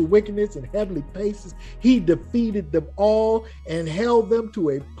spiritual wickedness in heavenly places, he defeated them all and held them to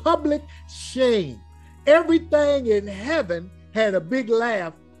a public shame. Everything in heaven had a big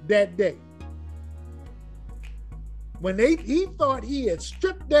laugh that day. When he thought he had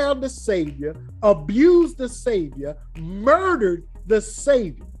stripped down the Savior, abused the Savior, murdered the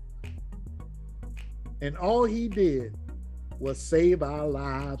Savior, and all he did was save our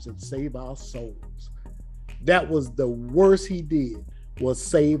lives and save our souls. That was the worst he did, was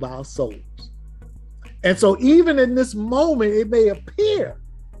save our souls. And so even in this moment, it may appear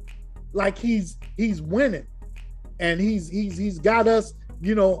like he's winning and he's got us,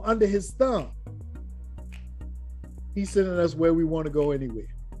 you know, under his thumb. He's sending us where we want to go anyway.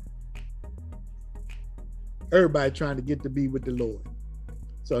 Everybody trying to get to be with the Lord.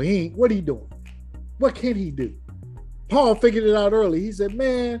 So what are you doing? What can he do? Paul figured it out early. He said,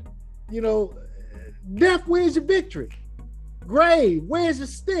 man, you know, death, where's your victory? Grave, where's your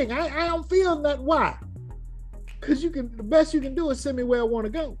sting? I don't feel that. Why? Because the best you can do is send me where I want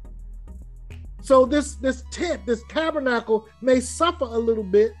to go. So this tent, this tabernacle may suffer a little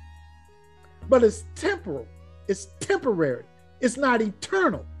bit, but it's temporal. It's temporary. It's not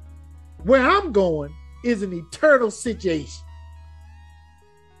eternal. Where I'm going is an eternal situation.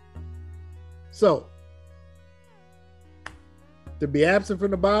 So, to be absent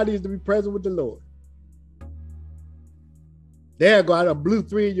from the body is to be present with the Lord. There I go. I done blew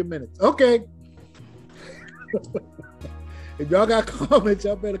 3 of your minutes. Okay. If y'all got comments,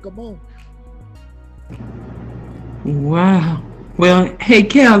 y'all better come on. Wow. Well, hey,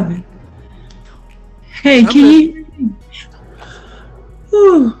 Calvin. Hey, can you?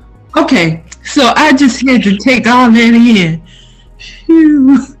 Whew. Okay. So I just had to take all that in.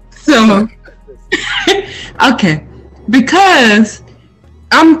 Phew. So, okay. Because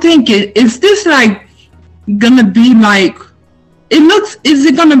I'm thinking, is this like gonna be like, is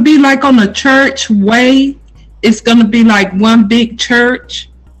it gonna be like on a church way? It's gonna be like one big church?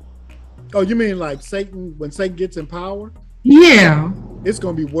 Oh, you mean like Satan, when Satan gets in power? Yeah. It's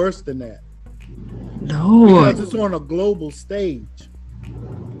gonna be worse than that. Lord. Because it's on a global stage.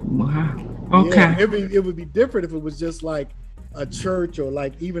 Wow. Okay. Yeah, it would be different if it was just like a church, or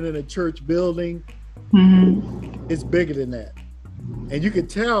like even in a church building. Mm-hmm. It's bigger than that. And you can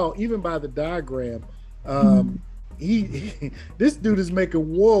tell even by the diagram, this dude is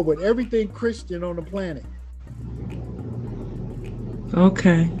making war with everything Christian on the planet.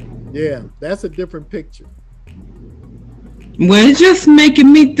 Okay. Yeah, that's a different picture. Well, it's just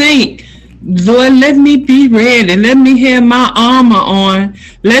making me think, Lord, let me be ready. Let me have my armor on.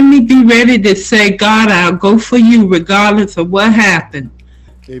 Let me be ready to say, God, I'll go for you regardless of what happened.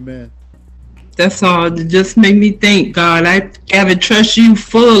 Amen. That's all. It just make me think, God, I gotta trust you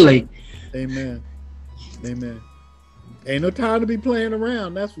fully. Amen. Amen. Ain't no time to be playing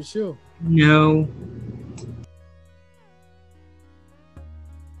around, that's for sure. No.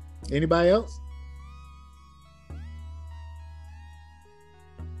 Anybody else?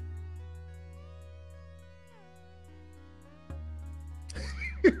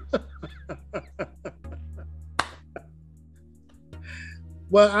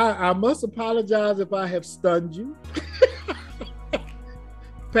 Well, I must apologize if I have stunned you.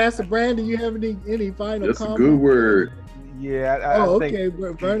 Pastor Brandon, you have any final That's comment? a good word. Yeah, I think, okay.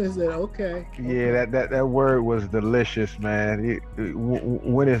 Vernon said okay. Yeah, that word was delicious, man.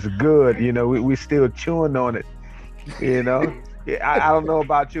 When it's good, we still chewing on it. I don't know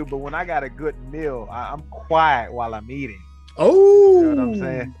about you, but when I got a good meal, I'm quiet while I'm eating. Oh, you know what I'm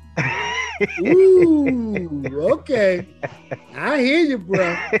saying? Ooh, okay. I hear you,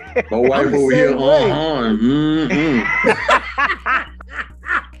 bro. My wife I'm the over here same way. on.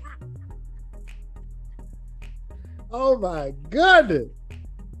 Oh my goodness.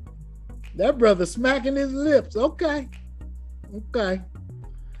 That brother smacking his lips. Okay.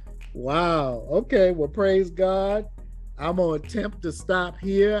 Wow. Okay. Well, praise God. I'm going to attempt to stop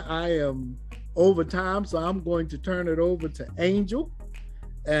here. I am over time, so I'm going to turn it over to Angel.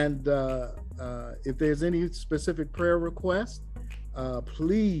 And if there's any specific prayer requests,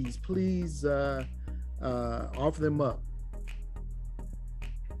 please offer them up.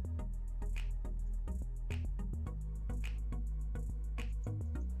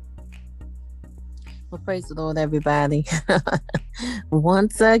 Well, praise the Lord, everybody.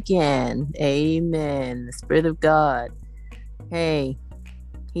 Once again, amen. The Spirit of God. Hey,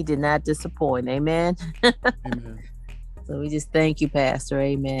 he did not disappoint. Amen. Amen. So we just thank you, Pastor.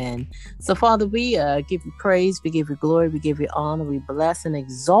 Amen. So, Father, we give you praise. We give you glory. We give you honor. We bless and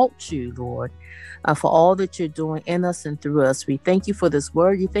exalt you, Lord, for all that you're doing in us and through us. We thank you for this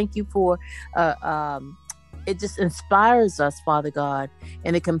word. We thank you for it just inspires us, Father God,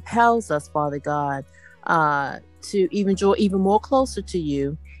 and it compels us, Father God, to even draw even more closer to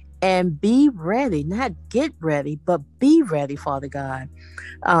you and be ready, not get ready, but be ready, Father God.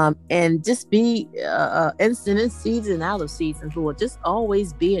 And just be instant in season, out of season, Lord. Just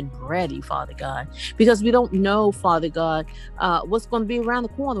always being ready, Father God, because we don't know, Father God, what's going to be around the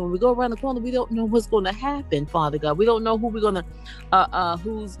corner. When we go around the corner, we don't know what's going to happen, Father God. We don't know who's going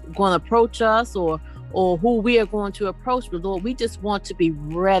to approach us or who we are going to approach. But Lord, we just want to be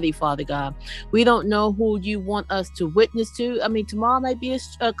ready, Father God. We don't know who you want us to witness to. I mean, tomorrow might be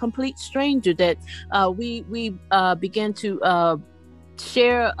a complete stranger that we begin to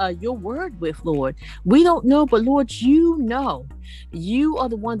share your word with, Lord. We don't know, but Lord, you know. You are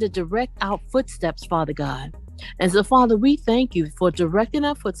the one that direct our footsteps, Father God. And so, Father, we thank you for directing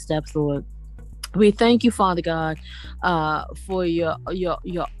our footsteps, Lord. We thank you, Father God, for your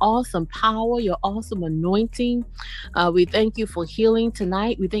awesome power, your awesome anointing. We thank you for healing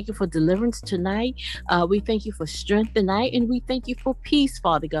tonight. We thank you for deliverance tonight. We thank you for strength tonight. And we thank you for peace,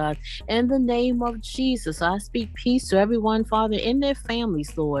 Father God. In the name of Jesus, I speak peace to everyone, Father, in their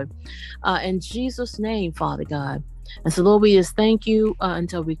families, Lord. In Jesus' name, Father God. And so, Lord, we just thank you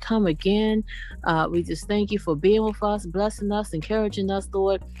until we come again. We just thank you for being with us, blessing us, encouraging us,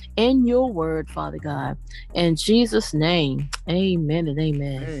 Lord, in your word, Father God. In Jesus' name, amen and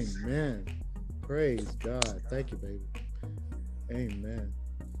amen. Amen. Praise God. Thank you, baby. Amen.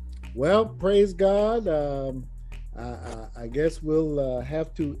 Well, praise God. I guess we'll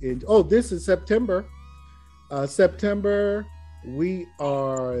have to... this is September. September, we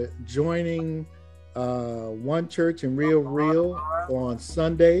are joining... One Church in Real on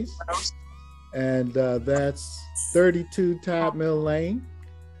Sundays, and that's 32 Tide Mill Lane,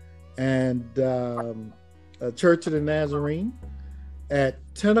 and Church of the Nazarene at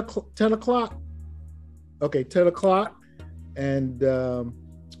 10 o'clock. Okay, 10 o'clock, and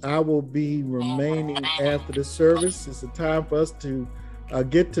I will be remaining after the service. It's a time for us to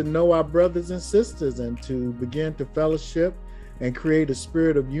get to know our brothers and sisters and to begin to fellowship and create a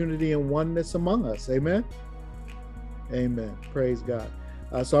spirit of unity and oneness among us. Amen. Amen. Praise God.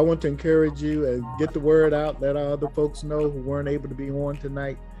 So I want to encourage you and get the word out. Let our other folks know who weren't able to be on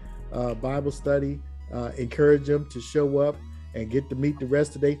tonight. Bible study. Encourage them to show up and get to meet the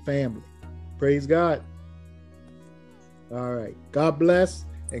rest of their family. Praise God. All right. God bless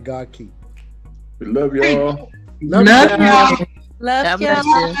and God keep. We love y'all. Love y'all. Love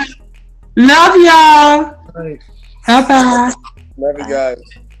y'all. Love y'all. Right. Bye-bye. Love you guys.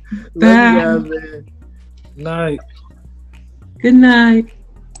 Love you guys, man. Night. Good night.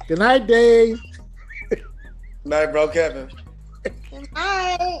 Good night, Dave. Good night, bro, Kevin. Good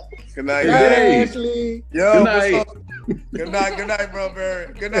night. Good night, Good night, guys. Ashley. Yo, Good what's night. up? Good night, bro,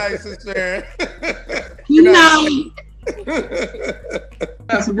 Barry. Good night, sister. Good night.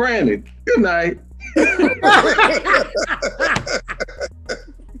 Pastor Brandon. Good night.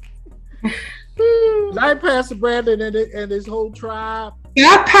 Night, Pastor Brandon and his whole tribe.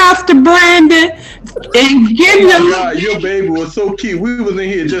 Got Pastor Brandon and give Oh him my God, your baby was so cute. We was in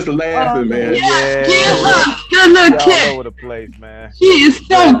here just laughing, man. give her the little All kid. over the place, man. She is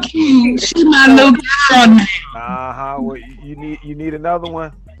so cute. She my little girl now. Well, you need another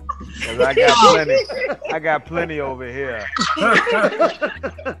one? 'Cause I got plenty. I got plenty over here.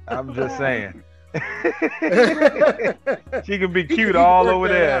 I'm just saying. She can be cute all over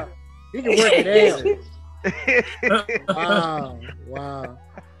there. He can work it out. Wow.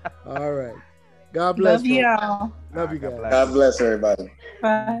 All right. God bless. Love y'all. Love you guys. God bless everybody.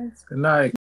 Bye. Good night.